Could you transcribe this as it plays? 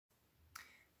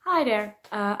Hi there!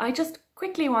 I just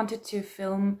quickly wanted to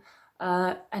film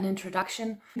an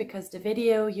introduction because the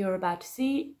video you're about to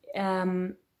see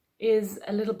is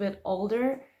a little bit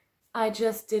older. I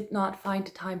just did not find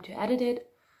the time to edit it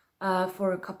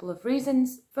for a couple of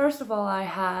reasons. First of all, I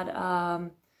had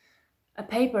a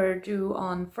paper due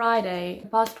on Friday. The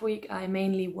past week I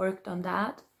mainly worked on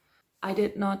that. I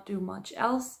did not do much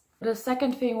else. The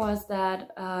second thing was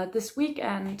that this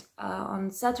weekend,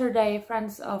 on Saturday,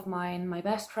 friends of mine, my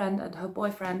best friend and her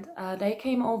boyfriend, they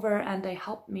came over and they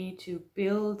helped me to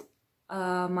build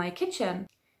my kitchen.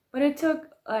 But it took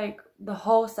like the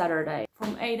whole Saturday,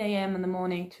 from 8 a.m. in the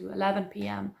morning to 11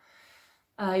 p.m.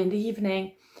 In the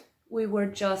evening. We were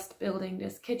just building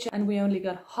this kitchen and we only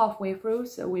got halfway through,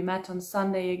 so we met on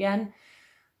Sunday again.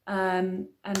 And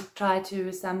try to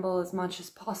assemble as much as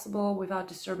possible without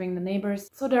disturbing the neighbors.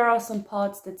 So there are some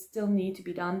parts that still need to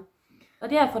be done.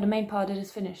 But yeah, for the main part it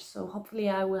is finished. So hopefully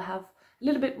I will have a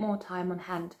little bit more time on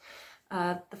hand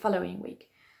the following week.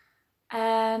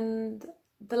 And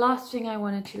the last thing I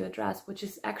wanted to address, which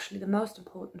is actually the most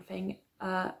important thing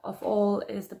of all,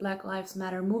 is the Black Lives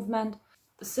Matter movement.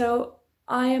 So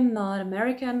I am not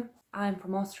American. I'm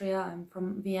from Austria. I'm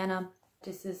from Vienna.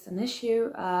 This is an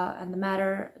issue and the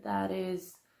matter that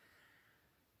is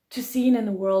seen in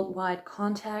a worldwide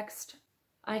context.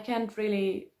 I can't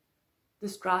really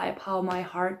describe how my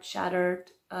heart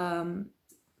shattered when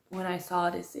I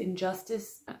saw this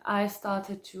injustice. I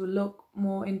started to look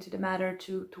more into the matter,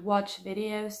 to watch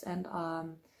videos, and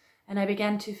I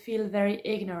began to feel very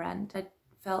ignorant. I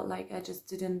felt like I just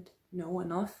didn't know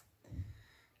enough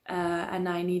and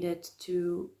I needed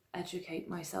to educate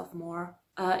myself more.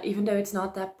 Even though it's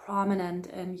not that prominent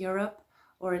in Europe,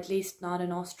 or at least not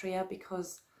in Austria,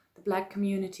 because the Black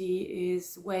community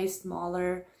is way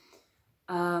smaller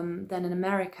than in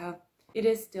America, it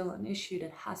is still an issue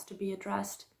that has to be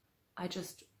addressed. I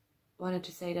just wanted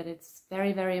to say that it's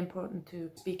very, very important to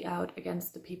speak out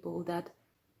against the people that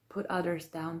put others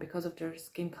down because of their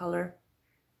skin color,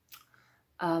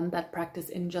 that practice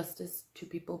injustice to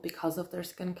people because of their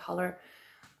skin color.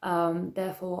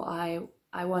 Therefore,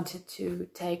 I wanted to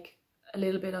take a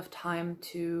little bit of time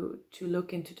to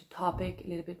look into the topic a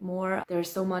little bit more.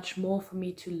 There's so much more for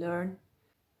me to learn.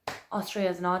 Austria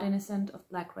is not innocent of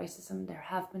Black racism. There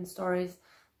have been stories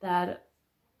that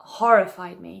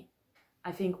horrified me.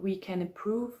 I think we can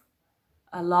improve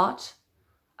a lot.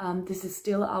 This is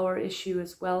still our issue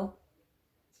as well.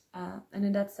 And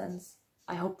in that sense,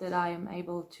 I hope that I am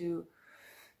able to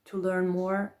learn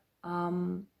more,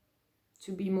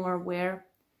 to be more aware.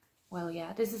 Well,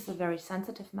 yeah, this is a very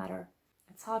sensitive matter.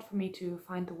 It's hard for me to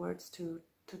find the words to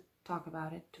talk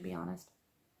about it, to be honest.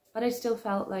 But I still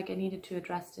felt like I needed to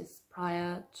address this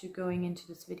prior to going into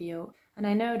this video. And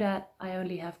I know that I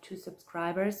only have 2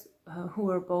 subscribers who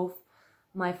are both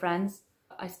my friends.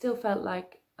 I still felt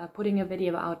like putting a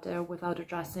video out there without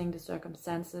addressing the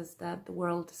circumstances that the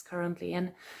world is currently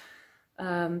in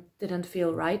didn't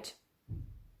feel right.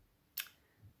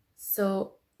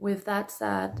 So with that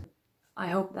said, I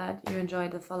hope that you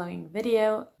enjoyed the following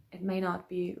video. It may not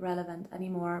be relevant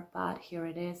anymore, but here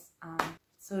it is.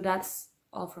 So that's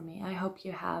all from me. I hope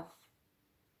you have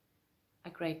a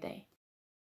great day.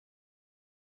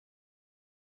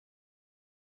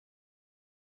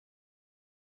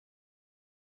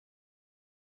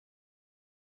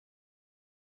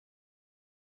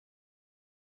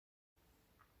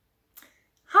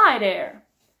 Hi there!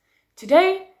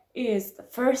 Today is the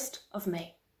 1st of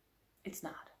May. It's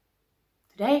not.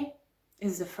 Today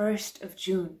is the 1st of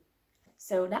June,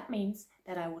 so that means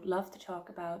that I would love to talk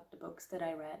about the books that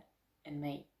I read in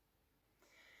May.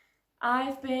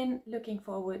 I've been looking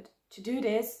forward to do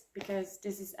this because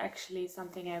this is actually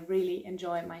something I really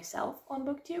enjoy myself on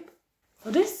BookTube.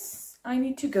 For this, I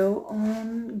need to go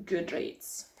on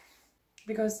Goodreads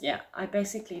because, yeah, I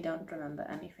basically don't remember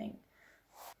anything.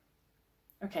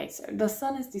 Okay, so the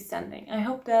sun is descending. I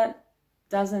hope that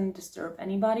doesn't disturb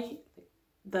anybody.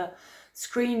 The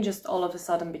screen just all of a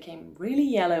sudden became really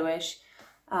yellowish,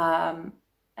 and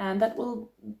that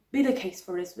will be the case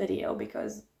for this video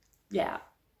because, yeah,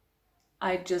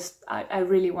 I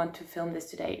really want to film this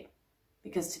today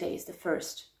because today is the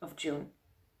 1st of June.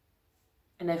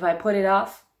 And if I put it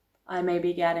off, I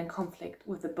maybe get in conflict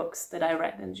with the books that I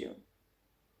read in June.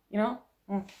 You know?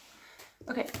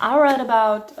 Okay, I read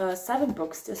about 7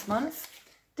 books this month.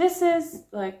 This is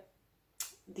like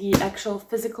the actual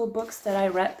physical books that I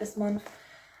read this month,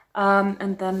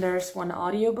 and then there's 1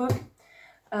 audiobook,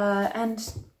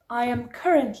 and I am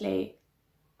currently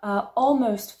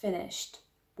almost finished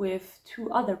with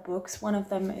 2 other books. One of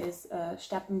them is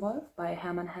Steppenwolf by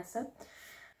Hermann Hesse,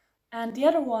 And the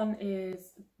other one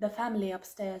is The Family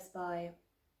Upstairs by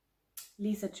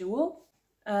Lisa Jewell.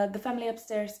 The Family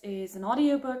Upstairs is an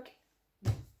audiobook.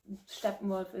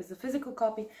 Steppenwolf is a physical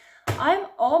copy. I'm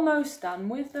almost done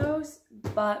with those,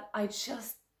 but I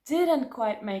just didn't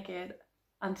quite make it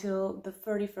until the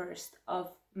 31st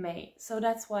of May. So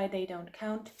that's why they don't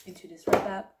count into this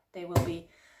wrap-up. They will be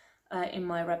in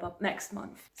my wrap-up next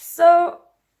month. So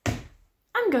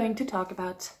I'm going to talk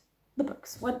about the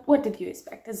books. What did you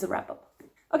expect as a wrap-up?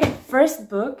 Okay, first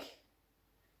book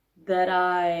that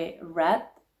I read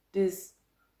this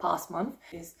past month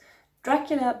is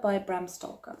Dracula by Bram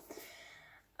Stoker.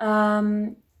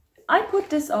 I put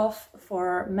this off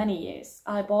for many years.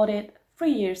 I bought it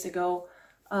 3 years ago,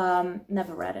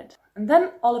 never read it. And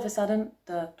then all of a sudden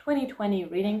the 2020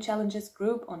 Reading Challenges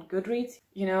group on Goodreads,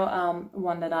 you know,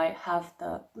 one that I have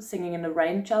the Singing in the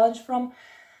Rain challenge from,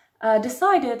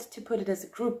 decided to put it as a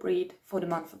group read for the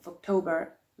month of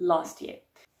October last year.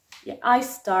 Yeah, I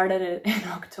started it in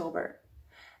October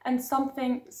and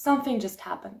something just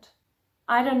happened.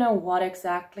 I don't know what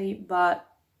exactly, but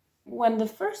when the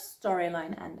first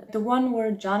storyline ended, the one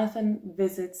where Jonathan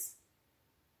visits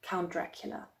Count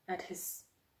Dracula at his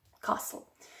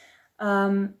castle,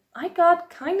 I got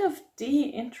kind of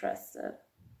de-interested,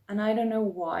 and I don't know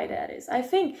why that is. I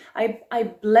think I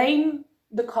blame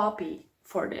the copy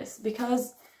for this,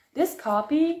 because this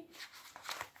copy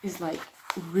is like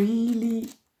really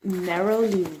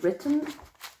narrowly written,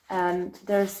 and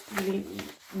there's really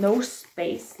no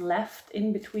space left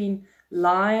in between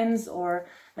lines or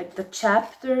like the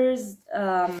chapters.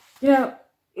 You know,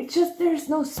 it's just, there's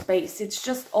no space. It's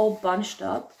just all bunched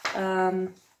up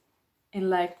in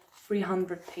like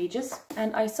 300 pages.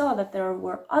 And I saw that there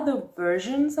were other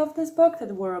versions of this book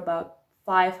that were about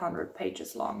 500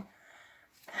 pages long.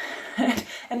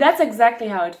 And that's exactly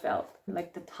how it felt.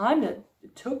 Like the time that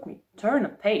it took me to turn a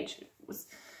page,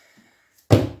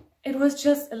 it was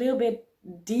just a little bit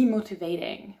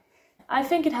demotivating. I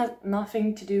think it has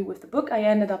nothing to do with the book. I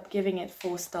ended up giving it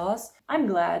 4 stars. I'm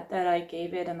glad that I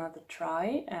gave it another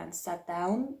try and sat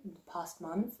down the past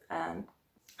month, and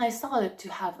I started to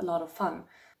have a lot of fun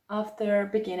after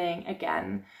beginning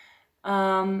again.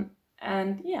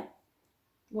 And yeah,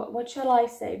 what shall I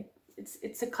say?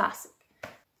 It's a classic.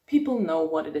 People know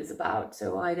what it is about,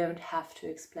 so I don't have to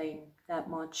explain that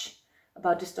much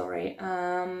about the story.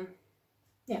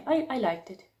 Yeah, I liked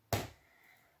it.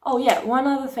 Oh yeah, one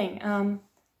other thing.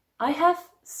 I have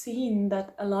seen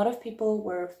that a lot of people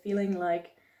were feeling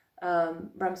like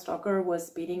Bram Stoker was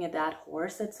beating a dead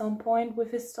horse at some point with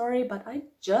his story, but I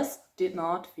just did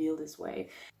not feel this way.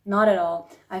 Not at all.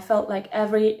 I felt like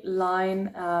every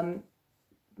line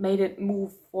made it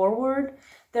move forward.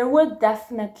 There were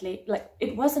definitely, like,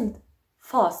 it wasn't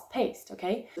fast-paced,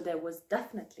 okay? So there was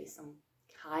definitely some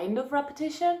kind of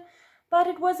repetition, but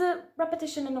it was a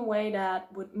repetition in a way that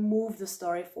would move the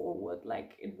story forward.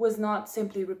 Like, it was not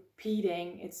simply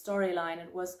repeating its storyline,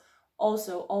 it was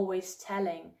also always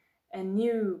telling a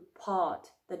new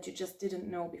part that you just didn't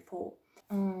know before.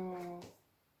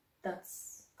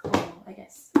 That's cool, I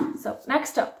guess. So,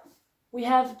 next up, we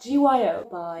have GYO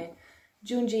by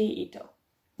Junji Ito.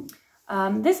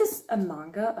 This is a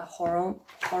manga, a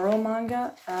horror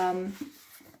manga.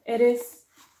 It is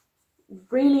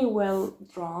really well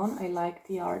drawn. I like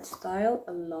the art style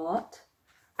a lot.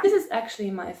 This is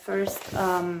actually my first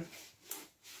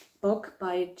book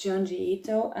by Junji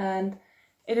Ito, and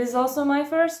it is also my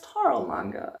first horror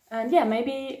manga. And yeah,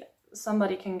 maybe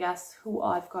somebody can guess who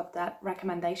I've got that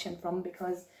recommendation from,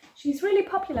 because she's really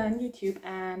popular on YouTube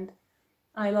and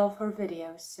I love her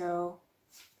videos. So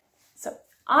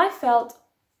I felt,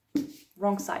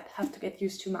 wrong side, have to get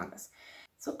used to mangas.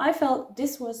 So I felt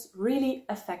this was really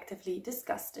effectively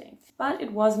disgusting, but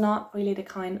it was not really the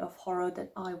kind of horror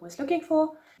that I was looking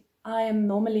for. I am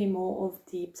normally more of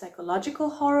the psychological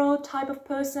horror type of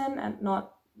person and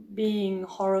not being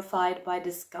horrified by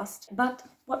disgust. But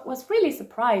what was really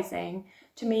surprising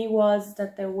to me was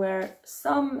that there were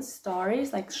some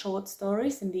stories, like short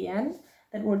stories in the end,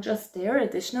 that were just there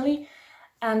additionally.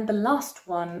 And the last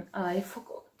one, I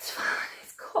forgot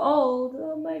it's called.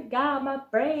 Oh my god, my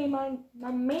brain,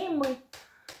 my memory,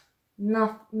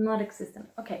 not existent.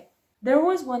 Okay, there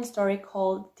was one story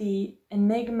called The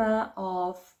Enigma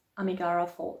of Amigara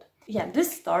Fold. Yeah,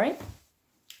 this story,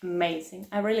 amazing.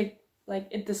 I really, like,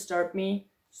 it disturbed me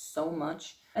so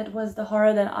much. It was the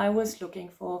horror that I was looking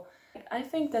for. I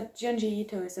think that Junji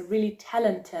Ito is a really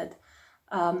talented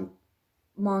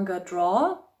manga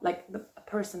drawer, like a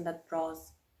person that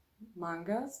draws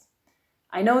mangas.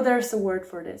 I know there's a word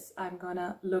for this. I'm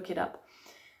gonna look it up.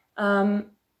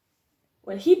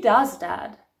 Well, he does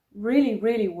that really,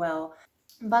 really well.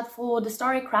 But for the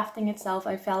story crafting itself,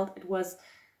 I felt it was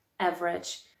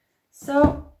average.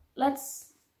 So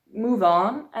let's move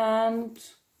on and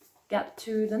get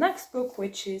to the next book,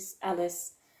 which is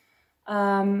Alice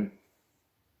by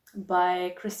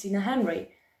Christina Henry.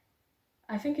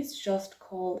 I think it's just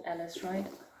called Alice, right?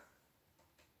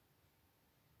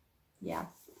 Yeah.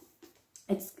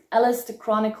 It's Alice, the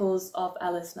Chronicles of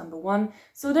Alice #1.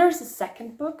 So there's a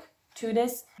second book to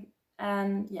this.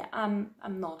 And yeah, I'm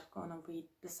not gonna read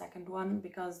the second one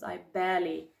because I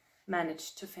barely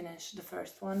managed to finish the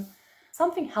first one.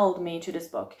 Something held me to this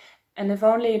book, and if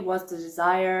only it was the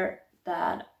desire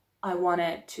that I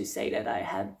wanted to say that I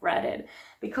had read it,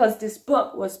 because this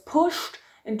book was pushed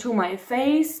into my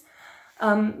face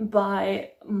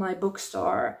by my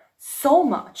bookstore so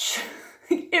much.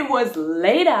 It was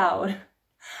laid out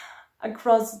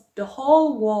across the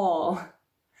whole wall.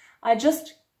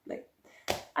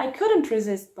 I couldn't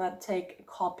resist but take a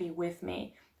copy with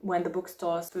me when the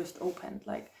bookstores first opened.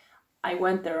 Like, I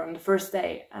went there on the first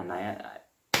day and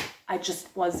I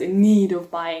just was in need of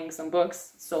buying some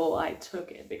books, so I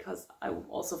took it because I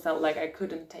also felt like I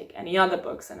couldn't take any other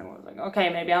books, and I was like, okay,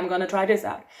 maybe I'm gonna try this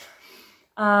out.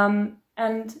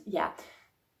 And yeah,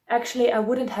 actually I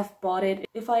wouldn't have bought it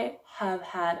if I have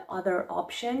had other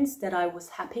options that I was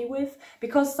happy with,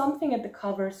 because something at the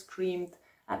cover screamed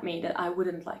at me that I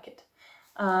wouldn't like it.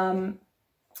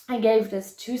 I gave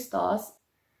this 2 stars.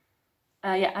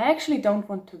 Yeah, I actually don't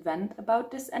want to vent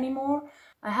about this anymore.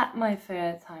 I had my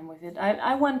fair time with it.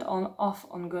 I went off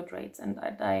on Goodreads and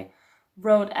I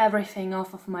wrote everything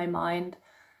off of my mind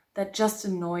that just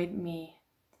annoyed me.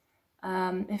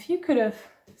 If you could have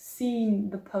seen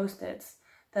the post-its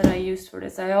that I used for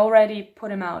this, I already put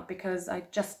them out because I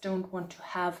just don't want to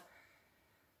have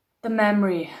the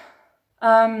memory.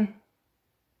 Yeah.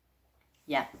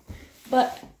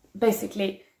 But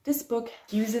basically, this book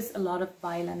uses a lot of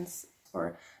violence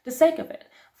for the sake of it,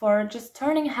 for just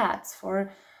turning heads,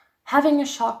 for having a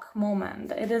shock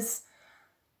moment. It is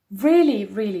really,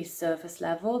 really surface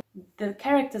level. The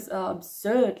characters are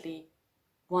absurdly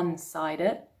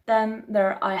one-sided. Then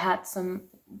I had some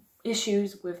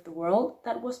issues with the world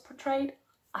that was portrayed.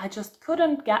 I just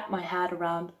couldn't get my head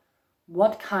around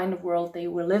what kind of world they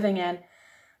were living in,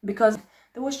 because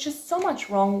there was just so much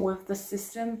wrong with the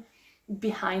system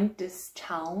behind this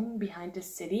town, behind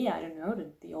this city, I don't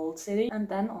know, the old city. And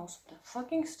then also the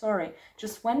fucking story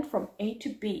just went from A to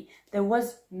B. There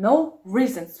was no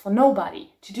reasons for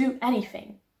nobody to do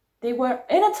anything. They were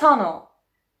in a tunnel,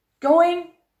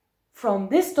 going from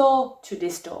this door to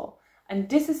this door. And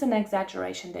this is an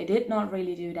exaggeration, they did not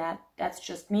really do that. That's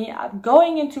just me. I'm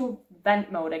going into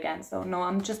vent mode again, so no,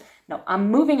 I'm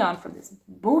moving on from this.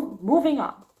 Moving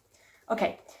on.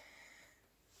 Okay.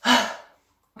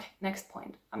 Okay, next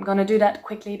point. I'm gonna do that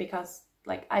quickly because,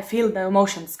 like, I feel the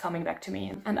emotions coming back to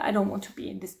me and I don't want to be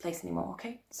in this place anymore,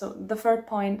 okay? So the third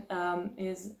point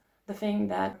is the thing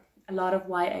that a lot of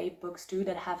YA books do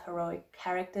that have heroic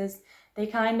characters. They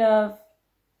kind of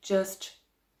just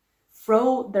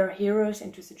throw their heroes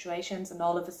into situations and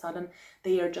all of a sudden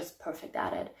they are just perfect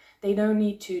at it. They don't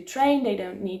need to train, they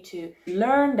don't need to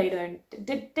learn,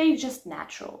 they just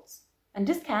naturals. And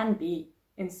this can be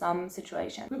in some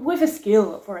situations. With a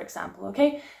skill, for example,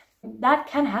 okay? That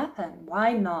can happen.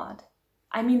 Why not?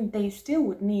 I mean, they still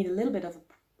would need a little bit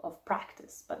of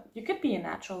practice, but you could be a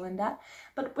natural in that.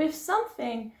 But with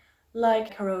something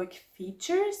like heroic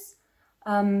features,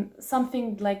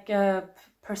 something like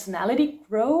personality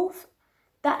growth,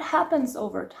 that happens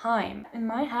over time. In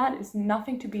my head, it's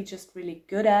nothing to be just really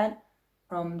good at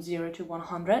from 0 to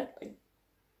 100. Like,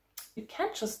 you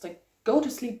can't just like go to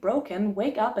sleep broken,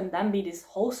 wake up and then be this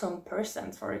wholesome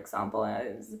person, for example.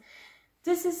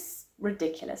 This is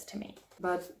ridiculous to me.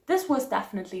 But this was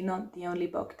definitely not the only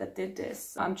book that did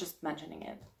this. I'm just mentioning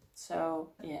it.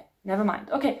 So yeah, never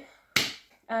mind. Okay.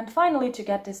 And finally, to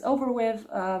get this over with,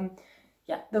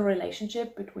 yeah, the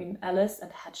relationship between Alice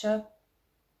and Hatcher.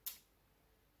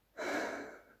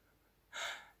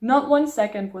 Not 1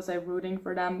 second was I rooting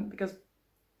for them, because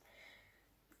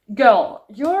girl,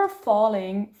 you're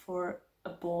falling for a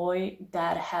boy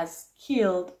that has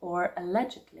killed, or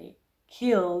allegedly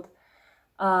killed,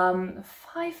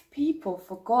 5 people,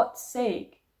 for God's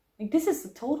sake. Like, this is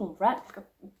a total red flag.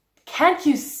 Can't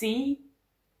you see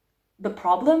the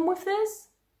problem with this?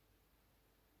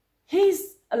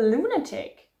 He's a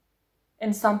lunatic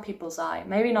in some people's eye.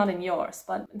 Maybe not in yours,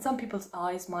 but in some people's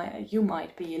eyes, you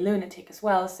might be a lunatic as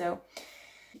well. So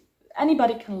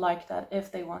anybody can like that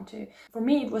if they want to. For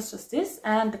me, it was just this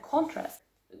and the contrast.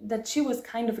 That she was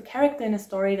kind of a character in a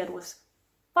story that was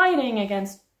fighting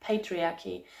against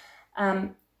patriarchy.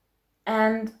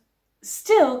 And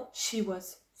still she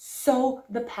was so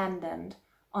dependent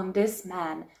on this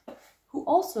man, who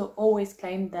also always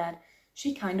claimed that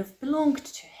she kind of belonged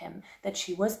to him, that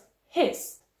she was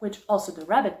his, which also the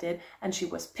rabbit did, and she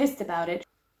was pissed about it.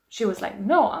 She was like,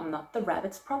 no, I'm not the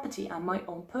rabbit's property, I'm my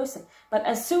own person. But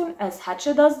as soon as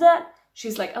Hatcher does that,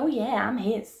 she's like, oh yeah, I'm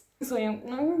his. So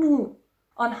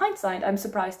on hindsight, I'm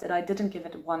surprised that I didn't give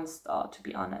it 1 star, to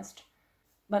be honest.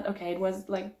 But okay, it was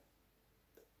like,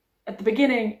 at the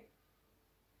beginning,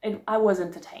 I was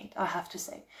entertained, I have to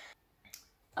say.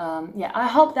 Yeah, I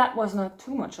hope that was not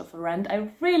too much of a rant.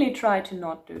 I really try to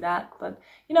not do that, but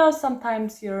you know,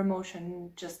 sometimes your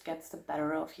emotion just gets the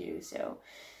better of you, so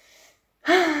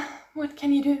what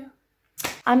can you do?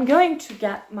 I'm going to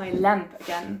get my lamp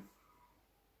again,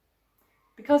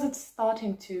 because it's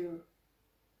starting to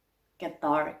get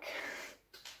dark.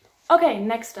 Okay,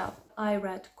 next up, I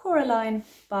read Coraline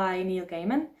by Neil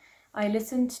Gaiman. I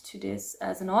listened to this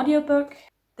as an audiobook.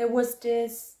 There was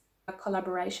this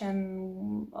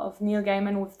collaboration of Neil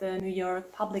Gaiman with the New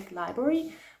York Public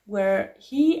Library, where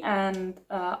he and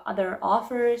other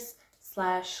authors /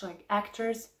 like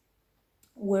actors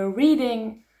were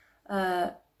reading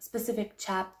specific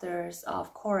chapters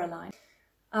of Coraline.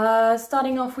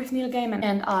 Starting off with Neil Gaiman,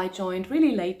 and I joined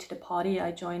really late to the party.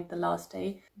 I joined the last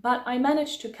day, but I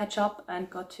managed to catch up and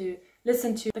got to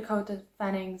listen to Dakota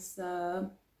Fanning's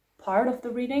part of the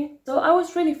reading. So I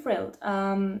was really thrilled,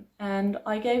 and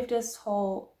I gave this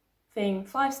whole thing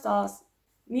 5 stars.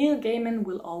 Neil Gaiman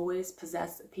will always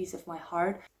possess a piece of my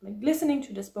heart. Like, listening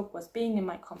to this book was being in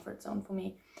my comfort zone for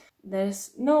me.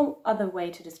 There's no other way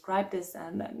to describe this,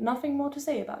 and nothing more to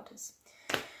say about this.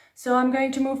 So I'm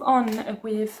going to move on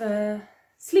with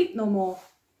Sleep No More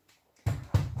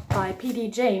by P.D.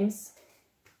 James,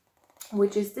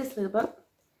 which is this little book.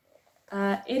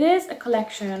 It is a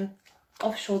collection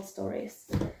of short stories.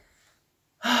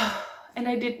 And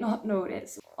I did not know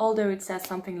this, although it says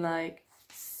something like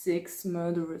 6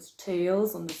 murderous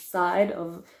tales on the side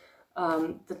of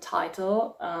the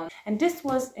title. And this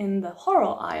was in the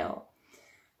horror aisle.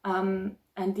 And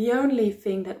the only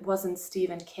thing that wasn't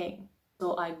Stephen King.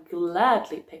 So I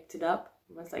gladly picked it up.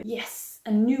 I was like, yes,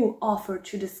 a new author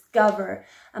to discover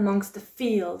amongst the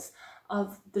fields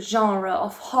of the genre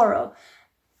of horror.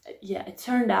 Yeah, it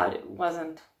turned out it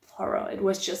wasn't horror, it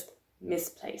was just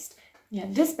misplaced. Yeah,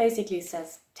 this basically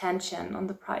says tension on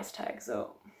the price tag,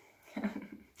 so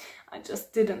I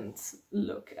just didn't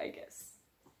look, I guess.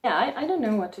 Yeah, I don't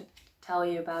know what to tell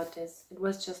you about this. It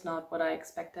was just not what I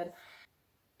expected.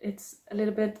 It's a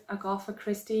little bit Agatha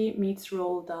Christie meets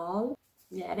Roald Dahl.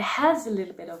 Yeah, it has a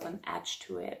little bit of an edge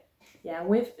to it. Yeah,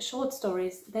 with short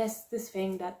stories, there's this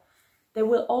thing that there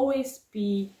will always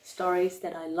be stories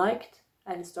that I liked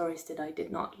and stories that I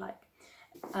did not like.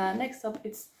 Next up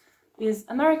is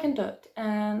American Dirt,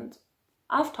 and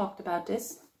I've talked about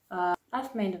this.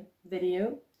 I've made a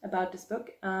video about this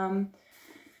book.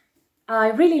 I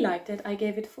really liked it. I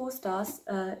gave it 4 stars.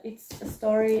 It's a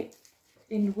story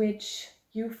in which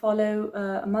you follow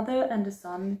a mother and a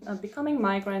son becoming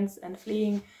migrants and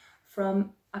fleeing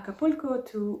from Acapulco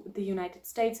to the United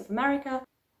States of America.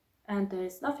 And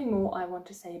there's nothing more I want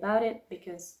to say about it,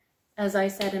 because, as I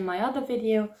said in my other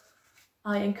video,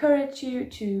 I encourage you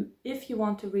to, if you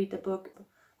want to read the book,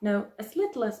 know as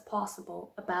little as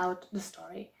possible about the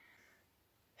story.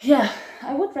 Yeah,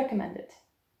 I would recommend it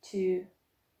to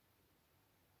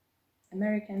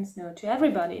Americans, no, to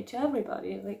everybody,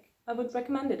 like, I would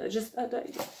recommend it. I just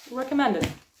recommend it.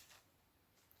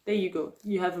 There you go,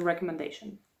 you have a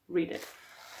recommendation, read it.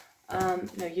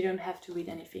 No, you don't have to read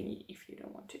anything if you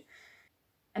don't want to.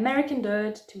 American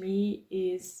Dirt, to me,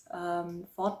 is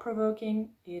thought-provoking,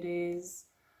 it is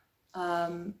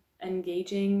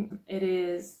engaging, it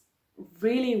is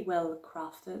really well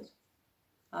crafted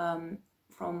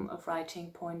from a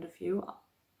writing point of view.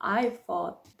 I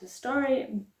thought the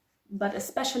story, but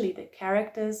especially the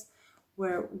characters,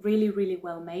 were really, really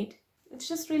well made. It's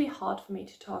just really hard for me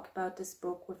to talk about this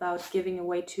book without giving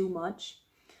away too much.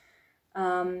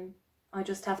 I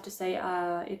just have to say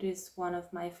it is one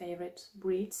of my favorite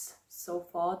reads so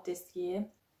far this year.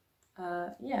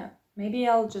 Yeah, maybe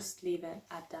I'll just leave it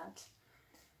at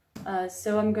that.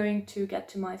 So I'm going to get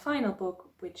to my final book,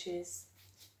 which is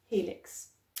Helix.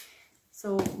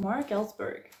 So Mark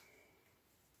Ellsberg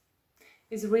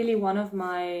is really one of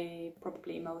my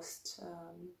probably most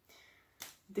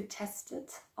detested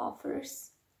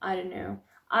authors. I don't know.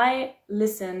 I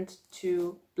listened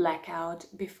to Blackout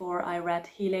before I read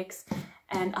Helix,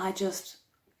 and I just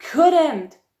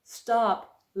couldn't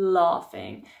stop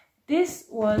laughing. This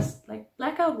was like,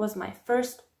 Blackout was my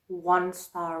first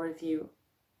 1-star review,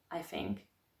 I think,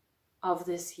 of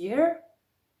this year.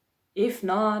 if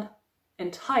not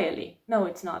entirely, no,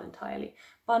 it's not entirely,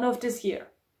 but of this year.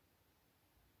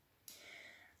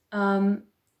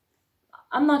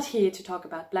 I'm not here to talk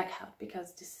about Blackout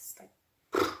because this is like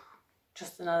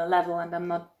just another level and I'm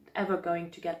not ever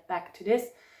going to get back to this.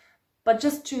 But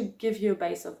just to give you a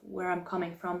base of where I'm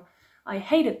coming from, I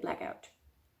hated Blackout.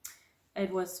 It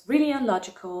was really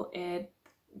illogical. It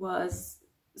was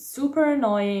super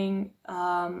annoying.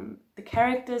 The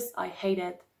characters I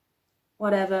hated,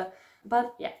 whatever.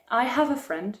 But yeah, I have a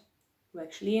friend who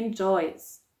actually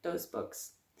enjoys those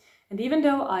books. And even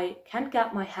though I can't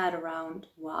get my head around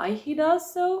why he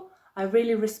does so, I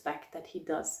really respect that he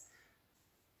does.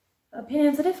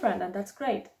 Opinions are different and that's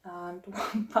great.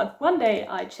 But one day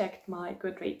I checked my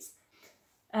Goodreads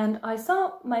and I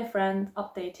saw my friend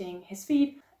updating his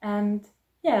feed, and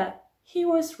yeah, he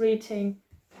was reading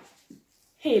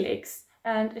Helix,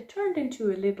 and it turned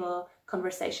into a little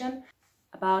conversation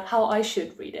about how I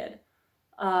should read it.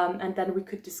 And then we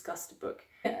could discuss the book.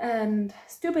 And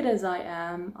stupid as I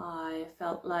am, I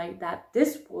felt like that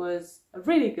this was a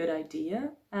really good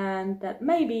idea and that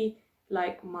maybe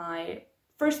like my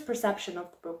first perception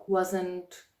of the book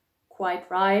wasn't quite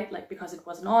right, like because it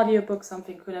was an audiobook,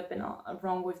 something could have been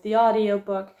wrong with the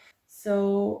audiobook.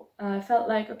 So I felt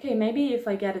like, okay, maybe if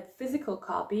I get a physical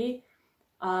copy,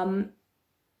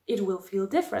 it will feel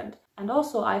different. And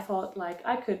also I thought like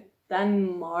I could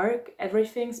then mark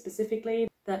everything specifically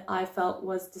that I felt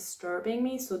was disturbing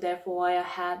me, so therefore I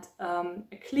had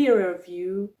a clearer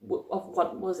view of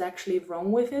what was actually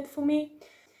wrong with it for me.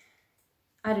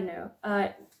 I don't know,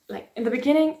 like in the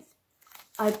beginning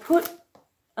I put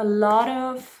a lot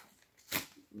of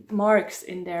marks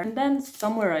in there and then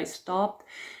somewhere I stopped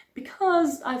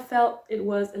because I felt it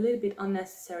was a little bit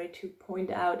unnecessary to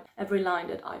point out every line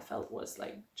that I felt was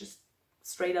like just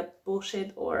straight up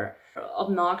bullshit or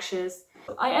obnoxious.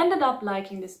 I ended up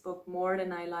liking this book more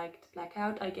than I liked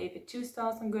Blackout. I gave it 2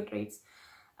 stars on Goodreads.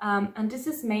 And this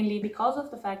is mainly because of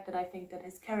the fact that I think that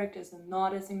his characters are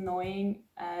not as annoying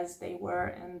as they were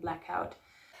in Blackout.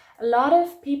 A lot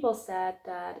of people said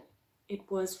that it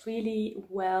was really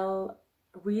well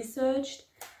researched,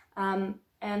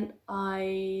 and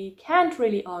I can't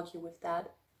really argue with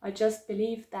that. I just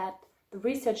believe that the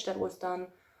research that was done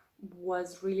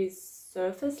was really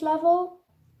surface level.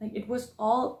 Like it was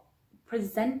all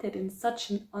presented in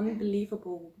such an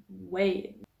unbelievable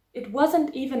way. It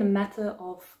wasn't even a matter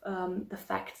of the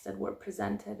facts that were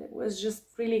presented. It was just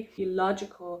really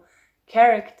illogical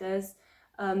characters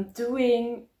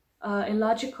doing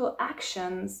illogical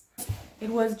actions. It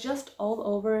was just all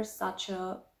over such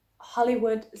a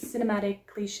Hollywood cinematic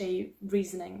cliche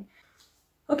reasoning.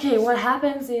 Okay, what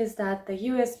happens is that the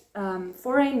US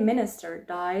foreign minister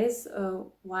dies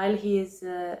while he is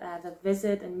at a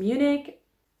visit in Munich,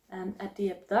 and at the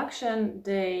abduction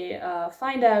they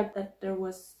find out that there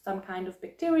was some kind of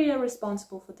bacteria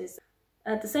responsible for this.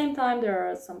 At the same time there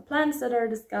are some plants that are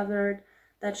discovered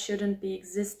that shouldn't be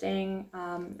existing,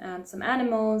 and some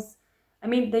animals. I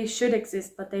mean, they should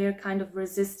exist, but they are kind of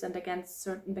resistant against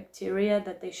certain bacteria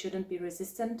that they shouldn't be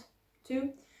resistant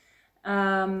to.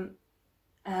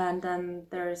 And then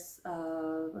there's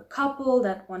a couple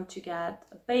that want to get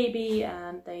a baby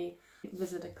and they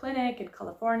visit a clinic in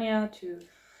California to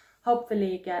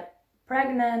hopefully get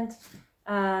pregnant.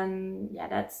 And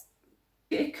yeah,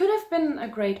 it could have been a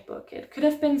great book. It could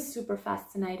have been super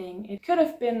fascinating. It could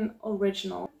have been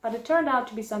original, but it turned out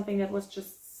to be something that was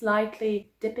just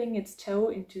slightly dipping its toe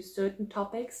into certain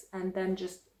topics and then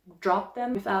just drop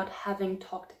them without having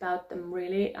talked about them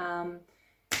really.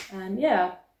 And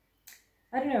yeah,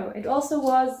 I don't know, it also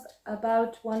was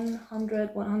about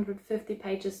 150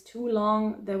 pages too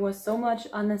long. There was so much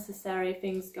unnecessary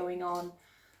things going on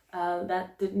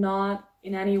that did not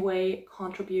in any way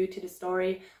contribute to the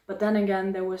story. But then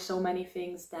again, there were so many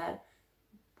things that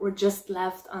were just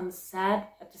left unsaid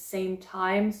at the same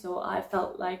time. So I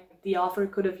felt like the author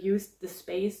could have used the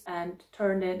space and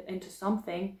turned it into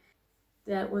something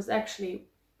that was actually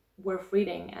worth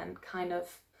reading and kind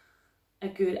of a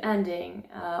good ending,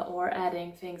 or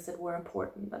adding things that were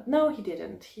important. But no, he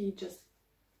didn't. He just,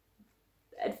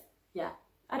 yeah,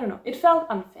 I don't know. It felt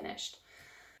unfinished.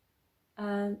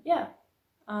 Yeah,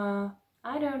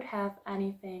 I don't have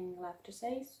anything left to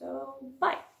say, so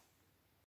bye.